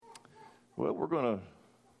Well, we're going to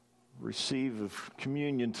receive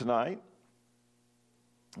communion tonight.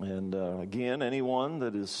 And again, anyone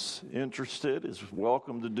that is interested is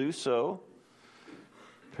welcome to do so.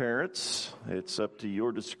 Parents, it's up to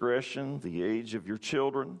your discretion, the age of your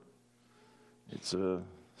children. It's a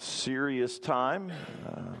serious time,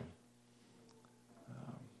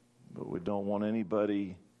 but we don't want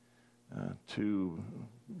anybody to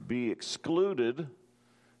be excluded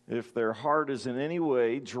if their heart is in any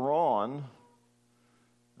way drawn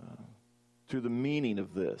to the meaning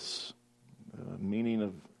of this, meaning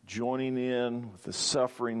of joining in with the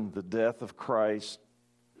suffering, the death of Christ,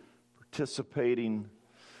 participating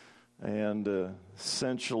and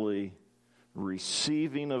essentially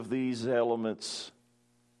receiving of these elements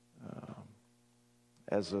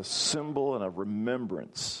as a symbol and a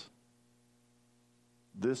remembrance.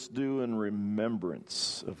 This do in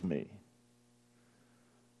remembrance of me.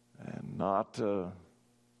 And not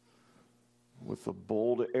with a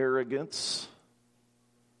bold arrogance,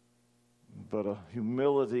 but a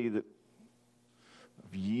humility that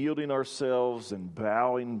of yielding ourselves and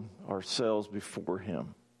bowing ourselves before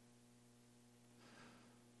Him.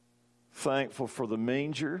 Thankful for the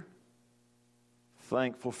manger,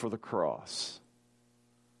 thankful for the cross.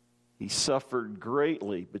 He suffered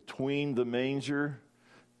greatly between the manger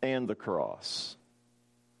and the cross.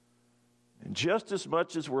 And just as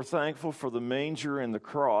much as we're thankful for the manger and the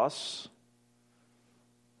cross,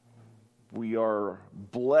 we are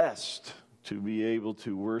blessed to be able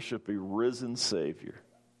to worship a risen Savior.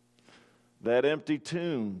 That empty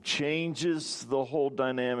tomb changes the whole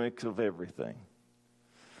dynamic of everything.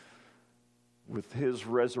 With His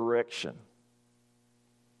resurrection,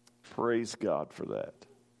 praise God for that.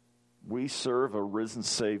 We serve a risen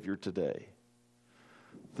Savior today.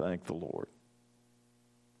 Thank the Lord.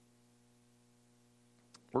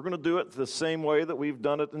 We're going to do it the same way that we've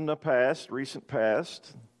done it in the past, recent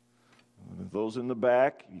past. Those in the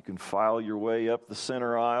back, you can file your way up the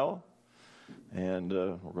center aisle. And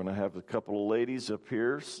we're going to have a couple of ladies up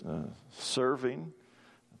here serving.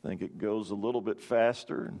 I think it goes a little bit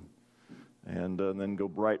faster. And then go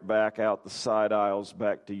right back out the side aisles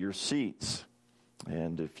back to your seats.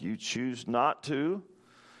 And if you choose not to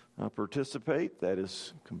participate, that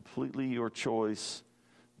is completely your choice.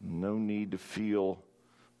 No need to feel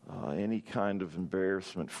any kind of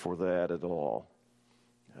embarrassment for that at all.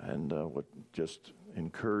 And would just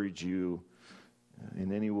encourage you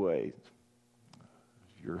in any way.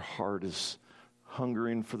 Your heart is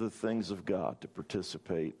hungering for the things of God to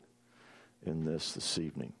participate in this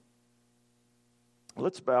evening.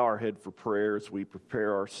 Let's bow our head for prayer as we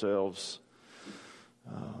prepare ourselves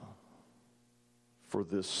for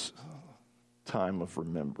this time of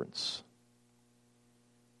remembrance.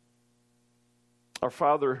 Our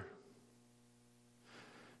Father,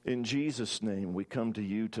 in Jesus' name, we come to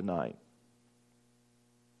you tonight.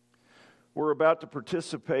 We're about to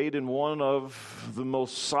participate in one of the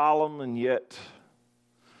most solemn and yet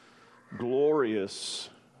glorious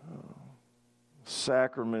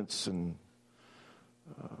sacraments and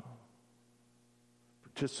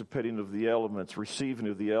participating of the elements, receiving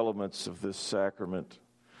of the elements of this sacrament.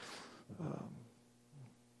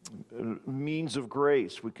 Means of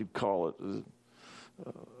grace, we could call it.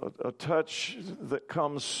 A touch that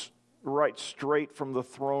comes right straight from the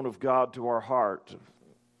throne of God to our heart,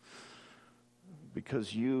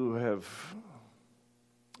 because you have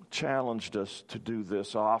challenged us to do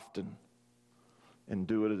this often and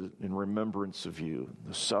do it in remembrance of you,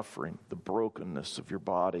 the suffering, the brokenness of your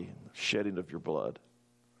body, the shedding of your blood.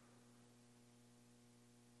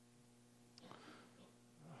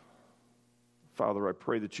 Father, I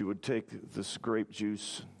pray that you would take this grape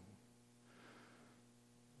juice,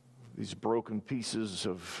 these broken pieces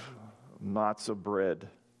of matzah bread,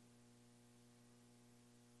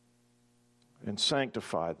 and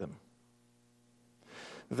sanctify them.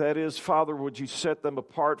 That is, Father, would you set them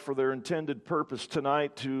apart for their intended purpose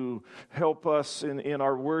tonight to help us in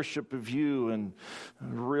our worship of you and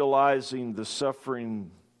realizing the suffering,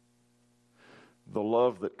 the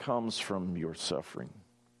love that comes from your suffering,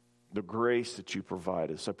 the grace that you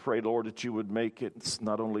provide us. I pray, Lord, that you would make it,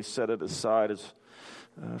 not only set it aside as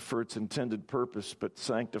for its intended purpose, but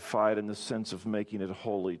sanctify it in the sense of making it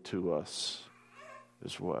holy to us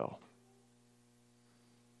as well.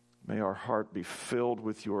 May our heart be filled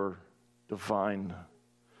with your divine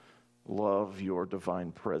love, your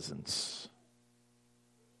divine presence.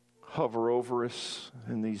 Hover over us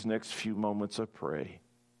in these next few moments, I pray.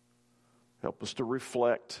 Help us to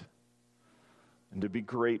reflect and to be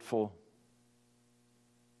grateful.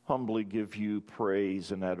 Humbly give you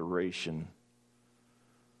praise and adoration.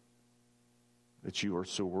 that you are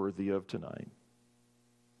so worthy of tonight.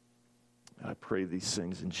 I pray these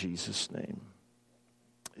things in Jesus' name.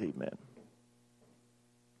 Amen.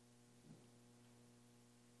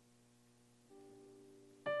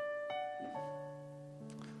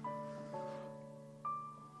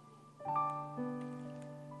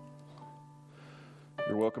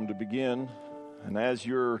 You're welcome to begin. And as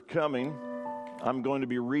you're coming, I'm going to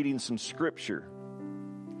be reading some scripture.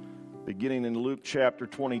 Beginning in Luke chapter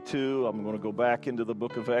 22, I'm going to go back into the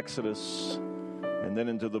book of Exodus and then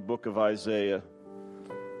into the book of Isaiah.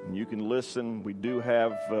 And you can listen. We do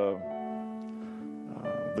have the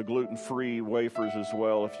gluten-free wafers as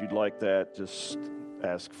well. If you'd like that, just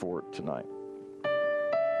ask for it tonight.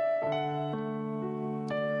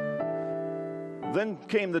 Then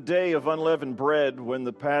came the day of unleavened bread when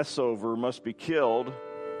the Passover must be killed.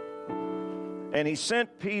 And he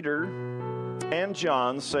sent Peter and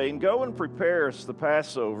John, saying, Go and prepare us the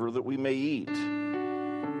Passover that we may eat.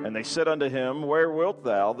 And they said unto him, Where wilt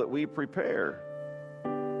thou that we prepare?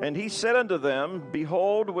 And he said unto them,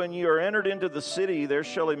 Behold, when ye are entered into the city, there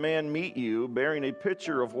shall a man meet you, bearing a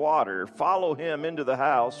pitcher of water. Follow him into the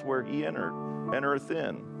house where he entereth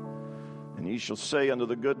in. And ye shall say unto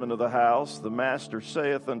the goodman of the house, The master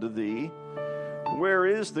saith unto thee, Where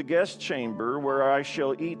is the guest chamber where I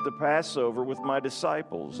shall eat the Passover with my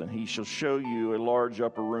disciples? And he shall show you a large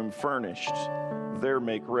upper room furnished. There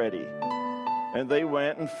make ready. And they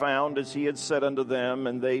went and found as he had said unto them,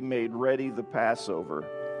 and they made ready the Passover.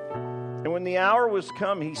 And when the hour was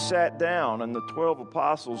come, he sat down, and the 12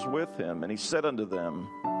 apostles with him. And he said unto them,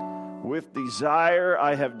 With desire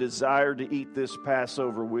I have desired to eat this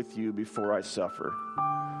Passover with you before I suffer.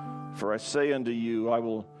 For I say unto you, I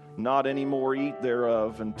will not any more eat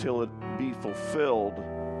thereof until it be fulfilled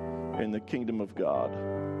in the kingdom of God.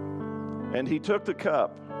 And he took the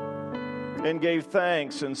cup and gave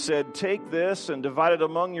thanks and said, Take this and divide it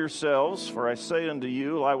among yourselves, for I say unto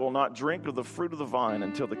you, I will not drink of the fruit of the vine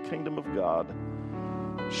until the kingdom of God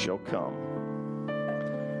shall come.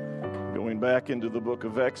 Going back into the book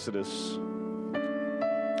of Exodus,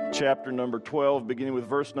 chapter number 12, beginning with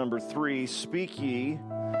verse number 3, Speak ye.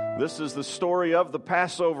 This is the story of the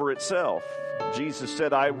Passover itself. Jesus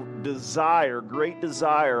said, I desire, great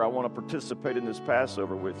desire, I want to participate in this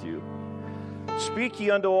Passover with you. Speak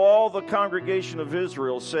ye unto all the congregation of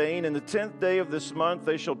Israel, saying, In the 10th day of this month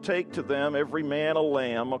they shall take to them every man a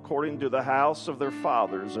lamb, according to the house of their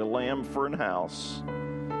fathers, a lamb for an house.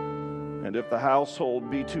 And if the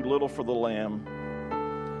household be too little for the lamb,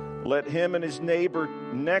 let him and his neighbor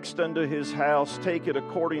next unto his house take it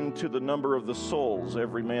according to the number of the souls.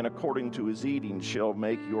 Every man according to his eating shall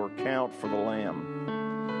make your count for the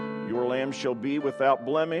lamb. Your lamb shall be without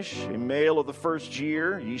blemish, a male of the first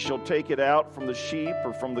year. Ye shall take it out from the sheep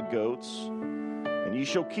or from the goats, and ye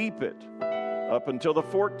shall keep it up until the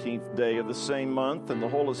 14th day of the same month. And the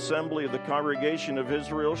whole assembly of the congregation of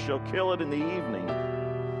Israel shall kill it in the evening.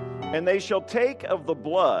 And they shall take of the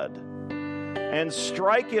blood and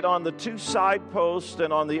strike it on the 2 side posts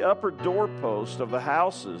and on the upper doorpost of the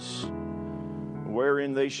houses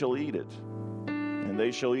wherein they shall eat it. And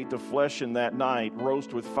they shall eat the flesh in that night,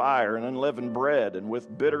 roast with fire and unleavened bread, and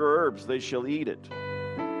with bitter herbs they shall eat it.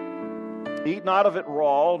 Eat not of it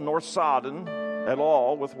raw, nor sodden at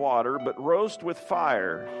all with water, but roast with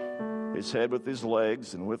fire his head with his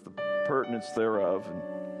legs, and with the purtenance thereof. And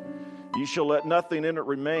ye shall let nothing of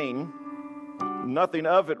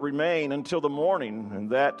it remain until the morning, and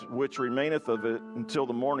that which remaineth of it until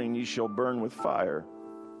the morning ye shall burn with fire.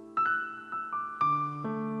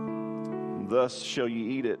 And thus shall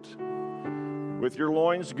ye eat it, with your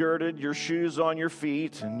loins girded, your shoes on your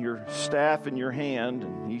feet, and your staff in your hand,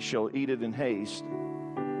 and ye shall eat it in haste.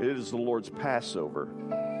 It is the Lord's Passover.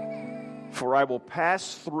 For I will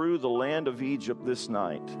pass through the land of Egypt this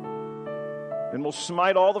night, and will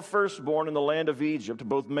smite all the firstborn in the land of Egypt,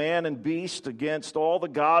 both man and beast, against all the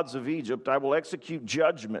gods of Egypt. I will execute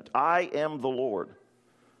judgment. I am the Lord.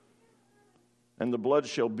 And the blood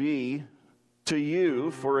shall be to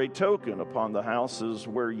you for a token upon the houses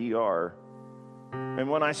where ye are. And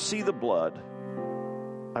when I see the blood,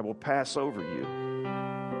 I will pass over you.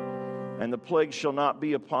 And the plague shall not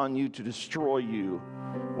be upon you to destroy you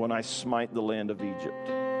when I smite the land of Egypt.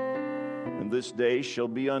 And this day shall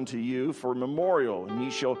be unto you for a memorial, and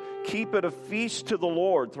ye shall keep it a feast to the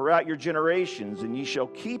Lord throughout your generations, and ye shall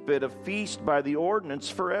keep it a feast by the ordinance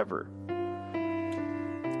forever.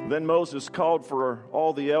 Then Moses called for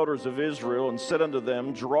all the elders of Israel, and said unto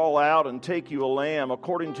them, Draw out and take you a lamb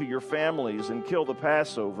according to your families, and kill the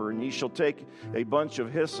Passover. And ye shall take a bunch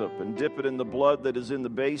of hyssop, and dip it in the blood that is in the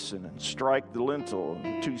basin, and strike the lintel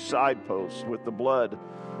and the 2 side posts with the blood.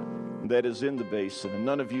 that is in the basin, and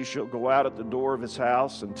none of you shall go out at the door of his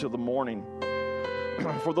house until the morning.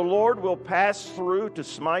 For the Lord will pass through to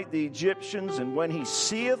smite the Egyptians, and when he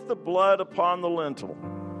seeth the blood upon the lintel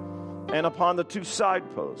and upon the two side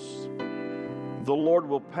posts, the Lord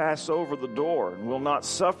will pass over the door, and will not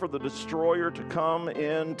suffer the destroyer to come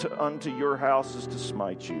in unto your houses to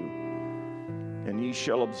smite you. And ye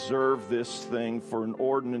shall observe this thing for an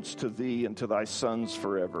ordinance to thee and to thy sons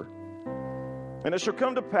forever. And it shall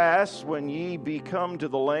come to pass, when ye be come to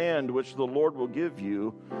the land which the Lord will give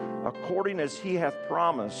you, according as he hath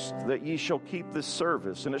promised, that ye shall keep this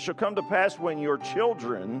service. And it shall come to pass, when your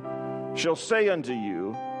children shall say unto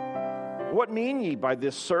you, What mean ye by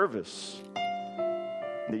this service?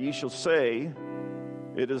 That ye shall say,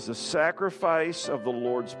 It is the sacrifice of the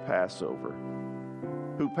Lord's Passover,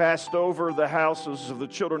 who passed over the houses of the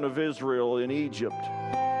children of Israel in Egypt,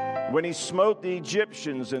 when he smote the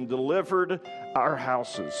Egyptians and delivered our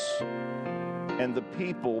houses. And the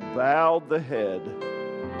people bowed the head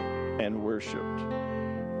and worshipped.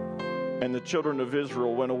 And the children of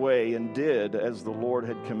Israel went away and did as the Lord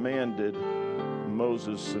had commanded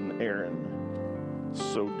Moses and Aaron.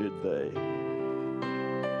 So did they.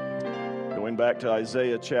 Going back to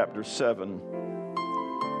Isaiah chapter 7,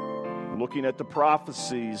 looking at the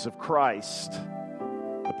prophecies of Christ,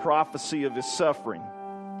 the prophecy of his suffering,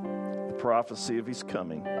 the prophecy of his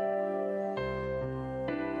coming.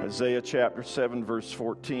 Isaiah chapter 7, verse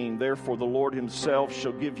 14, Therefore the Lord himself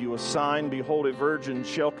shall give you a sign. Behold, a virgin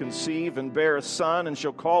shall conceive and bear a son, and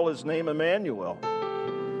shall call his name Emmanuel.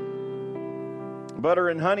 Butter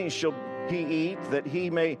and honey shall he eat, that he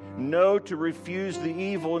may know to refuse the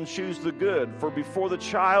evil and choose the good. For before the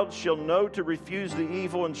child shall know to refuse the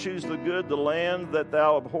evil and choose the good, the land that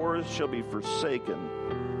thou abhorrest shall be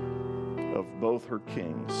forsaken of both her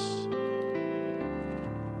kings.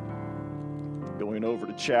 Going over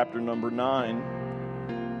to chapter number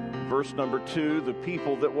 9, verse number 2, the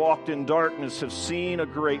people that walked in darkness have seen a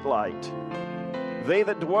great light. They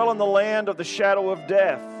that dwell in the land of the shadow of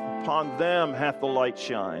death, upon them hath the light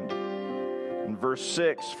shined. In verse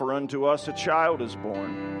 6, For unto us a child is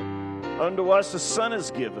born, unto us a son is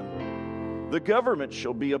given. The government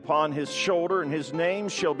shall be upon his shoulder, and his name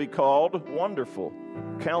shall be called Wonderful,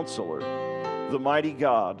 Counselor, the Mighty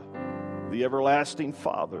God, the Everlasting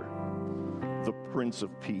Father, the Prince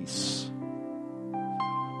of Peace.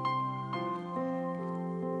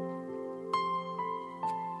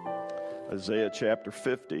 Isaiah chapter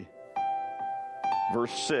 50,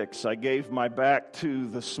 verse 6, I gave my back to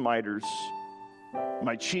the smiters,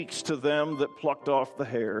 my cheeks to them that plucked off the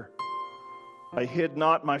hair. I hid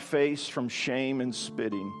not my face from shame and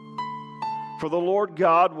spitting. For the Lord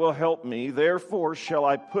God will help me, therefore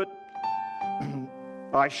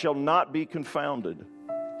I shall not be confounded.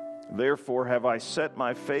 Therefore have I set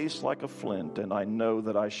my face like a flint, and I know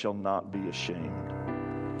that I shall not be ashamed.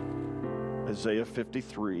 Isaiah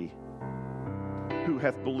 53. Who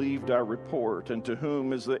hath believed our report, and to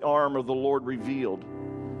whom is the arm of the Lord revealed?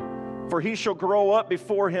 For he shall grow up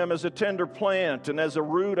before him as a tender plant, and as a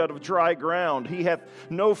root out of dry ground. He hath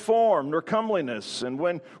no form nor comeliness, and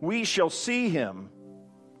when we shall see him,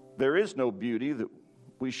 there is no beauty that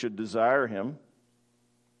we should desire him.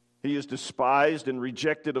 He is despised and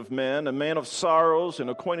rejected of men, a man of sorrows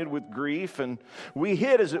and acquainted with grief, and we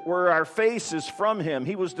hid, as it were, our faces from him.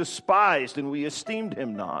 He was despised, and we esteemed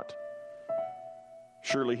him not.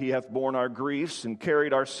 Surely he hath borne our griefs and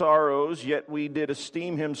carried our sorrows, yet we did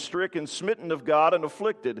esteem him stricken, smitten of God, and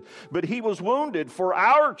afflicted. But he was wounded for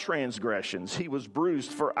our transgressions, he was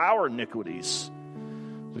bruised for our iniquities.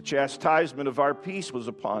 The chastisement of our peace was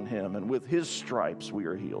upon him, and with his stripes we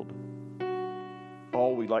are healed.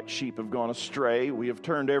 All we like sheep have gone astray. We have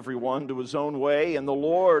turned every one to his own way, and the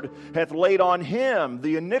Lord hath laid on him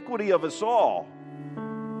the iniquity of us all.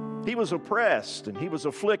 He was oppressed, and he was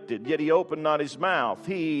afflicted, yet he opened not his mouth.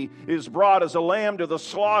 He is brought as a lamb to the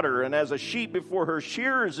slaughter, and as a sheep before her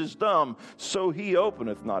shearers is dumb, so he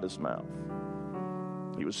openeth not his mouth.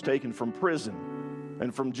 He was taken from prison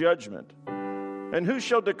and from judgment. And who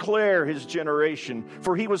shall declare his generation?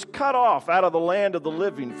 For he was cut off out of the land of the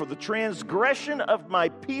living. For the transgression of my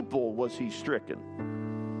people was he stricken.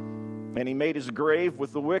 And he made his grave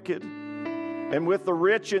with the wicked, and with the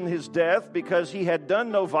rich in his death, because he had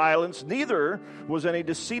done no violence, neither was any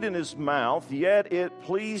deceit in his mouth. Yet it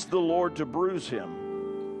pleased the Lord to bruise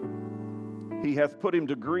him. He hath put him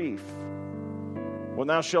to grief. When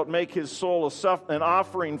thou shalt make his soul an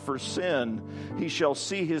offering for sin, he shall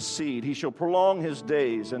see his seed. He shall prolong his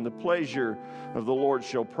days, and the pleasure of the Lord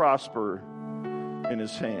shall prosper in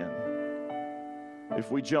his hand. If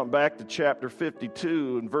we jump back to chapter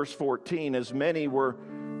 52 and verse 14, as many were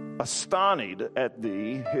astonied at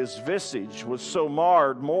thee. His visage was so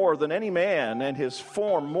marred more than any man, and his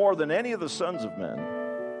form more than any of the sons of men.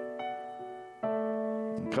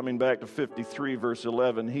 And coming back to 53, verse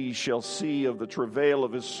 11, he shall see of the travail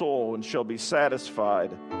of his soul and shall be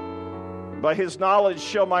satisfied. By his knowledge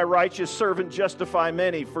shall my righteous servant justify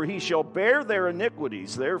many, for he shall bear their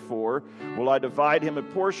iniquities. Therefore will I divide him a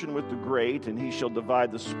portion with the great, and he shall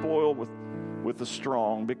divide the spoil with the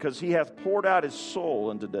strong, because he hath poured out his soul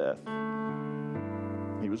unto death.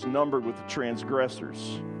 He was numbered with the transgressors,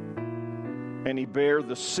 and he bare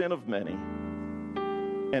the sin of many,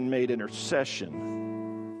 and made intercession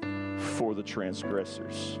for the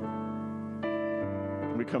transgressors.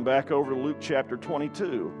 We come back over to Luke chapter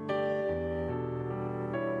 22.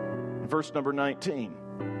 Verse number 19.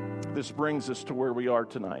 This brings us to where we are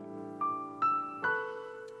tonight.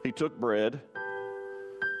 He took bread.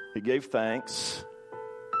 He gave thanks.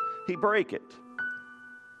 He brake it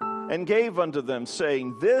and gave unto them,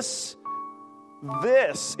 saying, This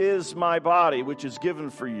is my body, which is given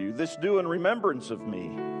for you. This do in remembrance of me.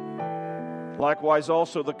 Likewise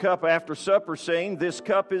also the cup after supper, saying, This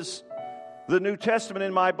cup is the New Testament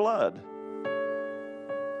in my blood,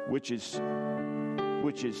 which is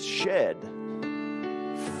shed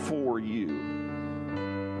for you.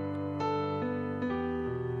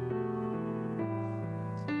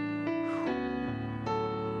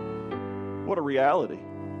 What a reality.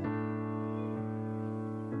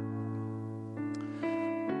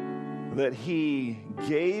 That he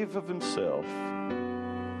gave of himself,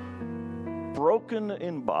 broken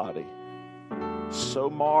in body, so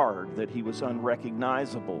marred that he was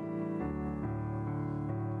unrecognizable,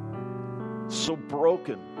 so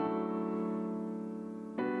broken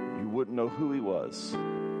you wouldn't know who he was,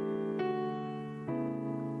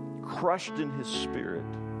 crushed in his spirit.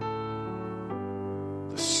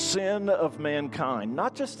 The sin of mankind,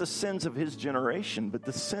 not just the sins of his generation, but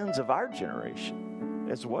the sins of our generation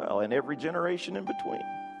as well, and every generation in between,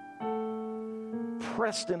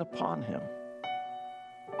 pressed in upon him.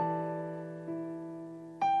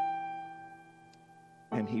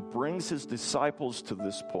 And he brings his disciples to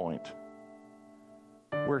this point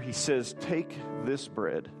where he says, Take this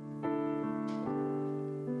bread.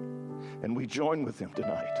 And we join with him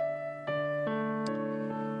tonight.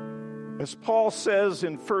 As Paul says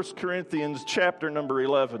in 1 Corinthians chapter number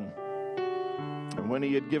 11, and when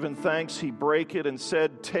he had given thanks, he brake it and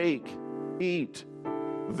said, Take, eat.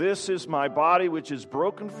 This is my body which is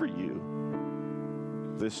broken for you.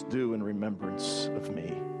 This do in remembrance of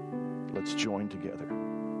me. Let's join together.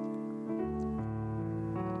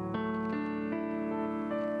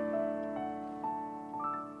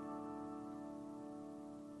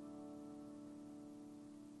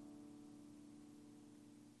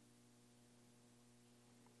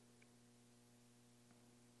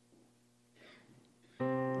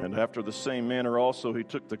 And after the same manner also he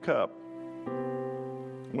took the cup,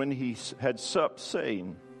 when he had supped,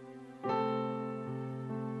 saying,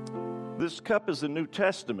 This cup is the New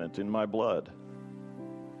Testament in my blood,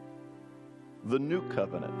 the new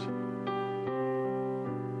covenant.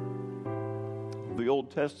 The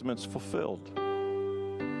Old Testament's fulfilled.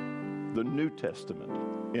 The New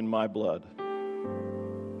Testament in my blood.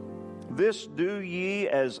 This do ye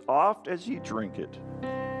as oft as ye drink it,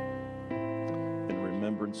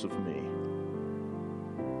 remembrance of me.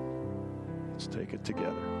 Let's take it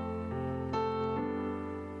together.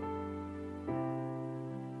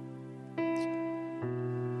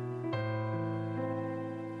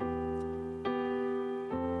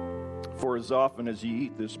 For as often as ye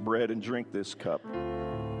eat this bread and drink this cup,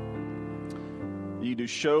 ye do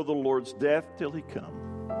show the Lord's death till he come.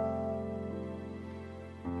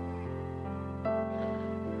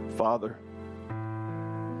 Father,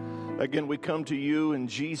 again, we come to you in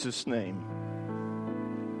Jesus' name,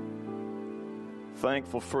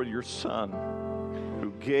 thankful for your Son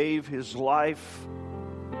who gave his life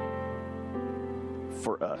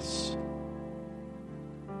for us,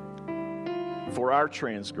 for our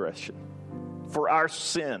transgression, for our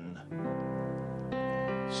sin,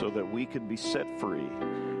 so that we could be set free,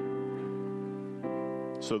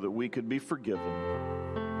 so that we could be forgiven,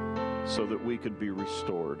 so that we could be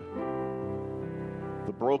restored.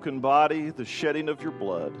 The broken body, the shedding of your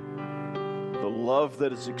blood, the love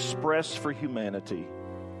that is expressed for humanity,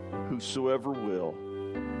 whosoever will,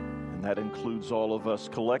 and that includes all of us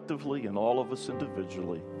collectively and all of us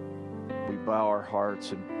individually. We bow our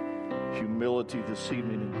hearts in humility this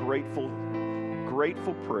evening in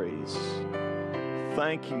grateful praise.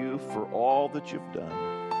 Thank you for all that you've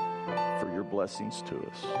done, for your blessings to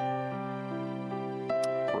us.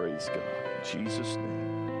 Praise God. In Jesus' name.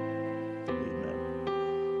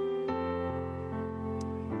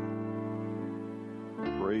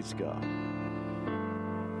 Praise God.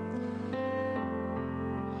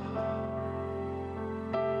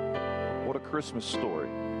 What a Christmas story.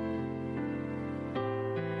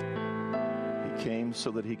 He came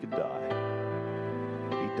so that he could die.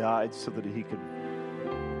 He died so that he could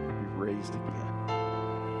be raised again.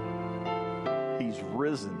 He's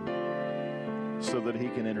risen so that he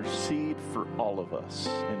can intercede for all of us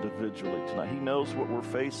individually tonight. He knows what we're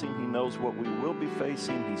facing. He knows what we will be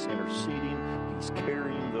facing. He's interceding. He's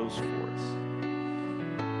carrying those for us.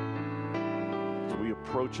 As we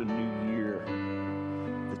approach a new year,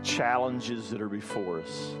 the challenges that are before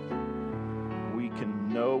us, we can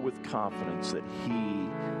know with confidence that he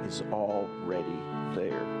is already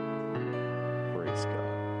there. Praise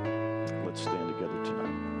God. Let's stand together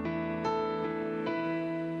tonight.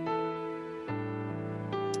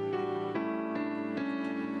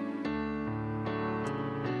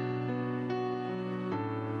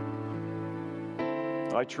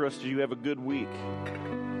 I trust you have a good week,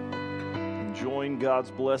 enjoying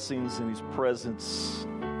God's blessings and his presence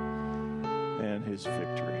and his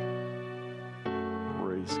victory.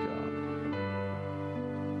 Praise God.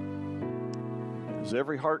 Is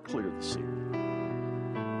every heart clear this evening?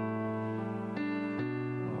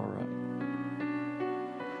 All right.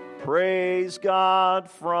 Praise God,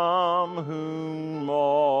 from whom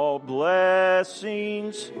all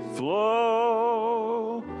blessings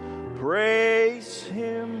flow. Praise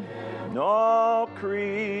him, all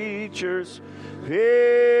creatures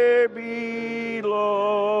here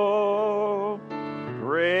below.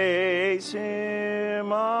 Praise him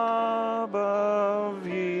above,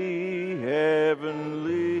 ye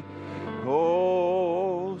heavenly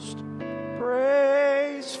host.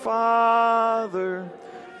 Praise Father,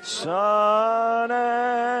 Son,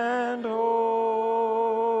 and Holy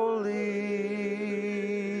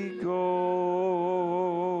Ghost.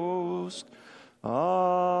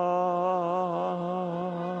 Amen.